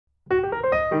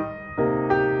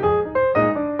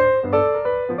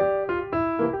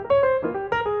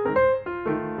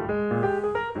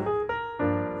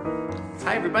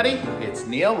everybody, it's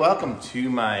Neil. Welcome to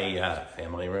my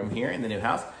family room here in the new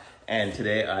house. And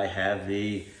today I have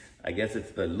the, I guess it's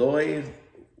the Lvylov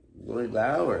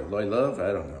or Lvylov,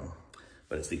 I don't know.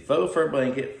 But it's the faux fur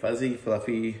blanket, fuzzy,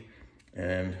 fluffy,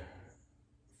 and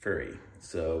furry.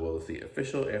 So we'll see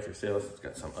official after sales. It's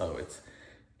got some, oh, it's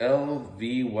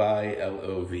Lvylov.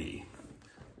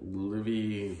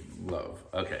 Lvylov.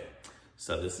 Okay.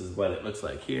 So this is what it looks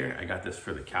like here. I got this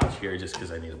for the couch here just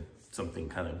because I need something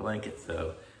kind of blanket.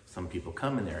 So some people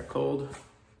come and they're cold.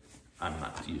 I'm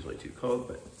not usually too cold,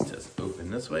 but it's just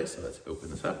open this way. So let's open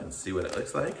this up and see what it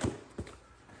looks like.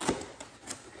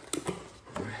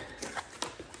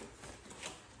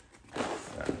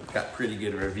 Got pretty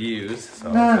good reviews,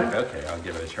 so I was like, okay, I'll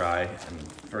give it a try.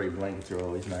 And furry blankets are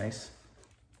always nice.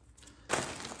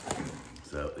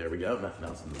 So there we go, nothing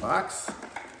else in the box.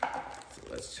 So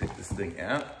let's check this thing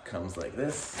out. Comes like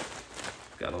this.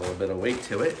 Got a little bit of weight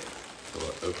to it. So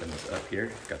we'll open this up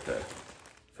here. Got the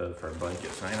faux fur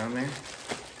blanket sign on there.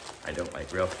 I don't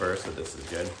like real fur, so this is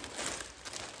good.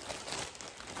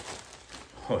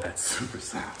 Oh, that's super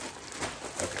soft.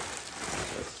 Okay,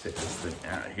 let's check this thing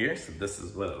out here. So this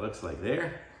is what it looks like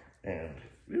there. And,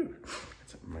 ooh,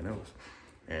 it's up in my nose.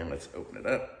 And let's open it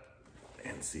up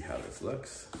and see how this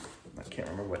looks. I can't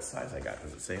remember what size I got.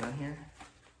 Does it say on here?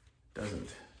 Doesn't.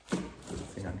 Does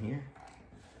it say on here?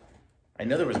 I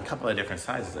know there was a couple of different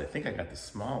sizes. I think I got the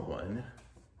small one.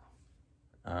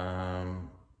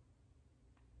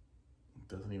 It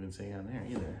doesn't even say on there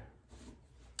either.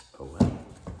 Oh well.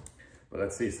 But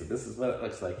let's see. So this is what it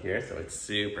looks like here. So it's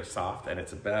super soft and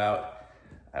it's about,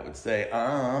 I would say,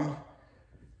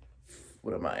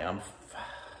 what am I?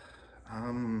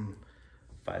 I'm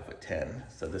 5'10".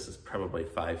 So this is probably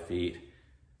 5 feet,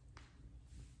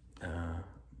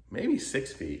 maybe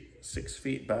 6 feet. 6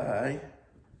 feet by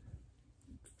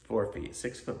 4 feet.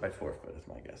 6 foot by 4 foot is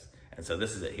my guess. And so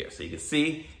this is it here. So you can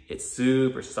see it's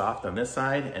super soft on this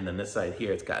side, and then this side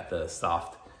here, it's got the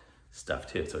soft stuff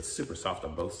too. So it's super soft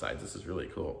on both sides. This is really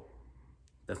cool.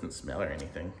 Doesn't smell or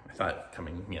anything. I thought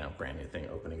coming, you know, brand new thing,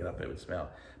 opening it up, it would smell.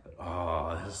 But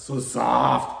oh, this is so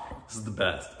soft. This is the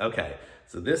best. Okay,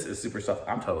 so this is super soft.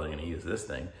 I'm totally gonna use this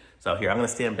thing. So here, I'm gonna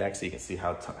stand back so you can see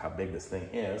how big this thing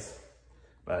is.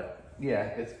 But yeah,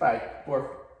 it's by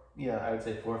 4, yeah, I would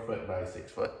say 4 foot by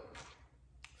 6 foot.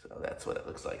 So that's what it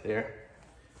looks like there.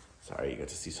 Sorry, you got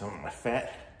to see some of my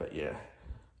fat, but yeah.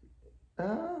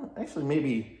 Actually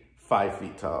maybe 5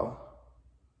 feet tall.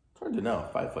 It's hard to know,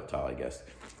 5 foot tall, I guess.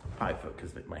 5 foot,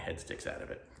 because my head sticks out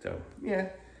of it. So yeah,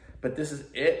 but this is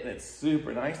it, and it's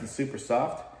super nice and super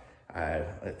soft. I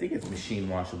think it's machine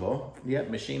washable. Yep,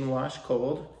 machine wash,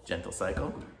 cold, gentle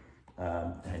cycle,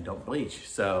 and don't bleach.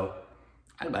 So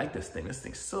I like this thing. This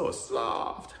thing's so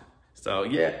soft. So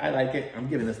yeah, I like it. I'm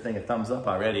giving this thing a thumbs up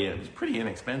already. It was pretty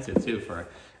inexpensive too for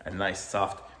a nice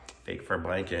soft fake fur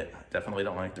blanket. Definitely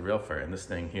don't like the real fur, and this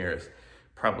thing here is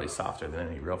probably softer than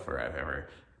any real fur I've ever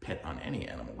pet on any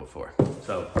animal before.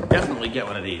 So definitely get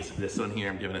one of these. This one here,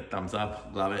 I'm giving it a thumbs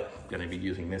up. Love it. Gonna be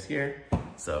using this here.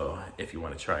 So if you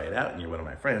want to try it out and you're one of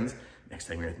my friends, next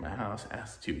time you're at my house,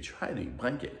 ask to try the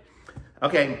blanket.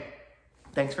 Okay,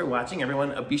 thanks for watching,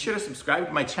 everyone. Be sure to subscribe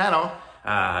to my channel.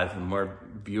 The more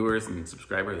viewers and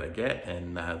subscribers I get,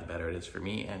 and the better it is for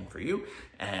me and for you.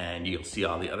 And you'll see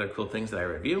all the other cool things that I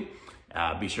review.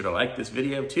 Be sure to like this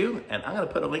video too. And I'm going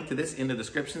to put a link to this in the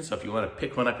description. So if you want to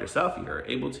pick one up yourself, you're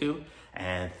able to.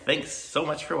 And thanks so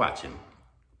much for watching.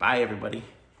 Bye, everybody.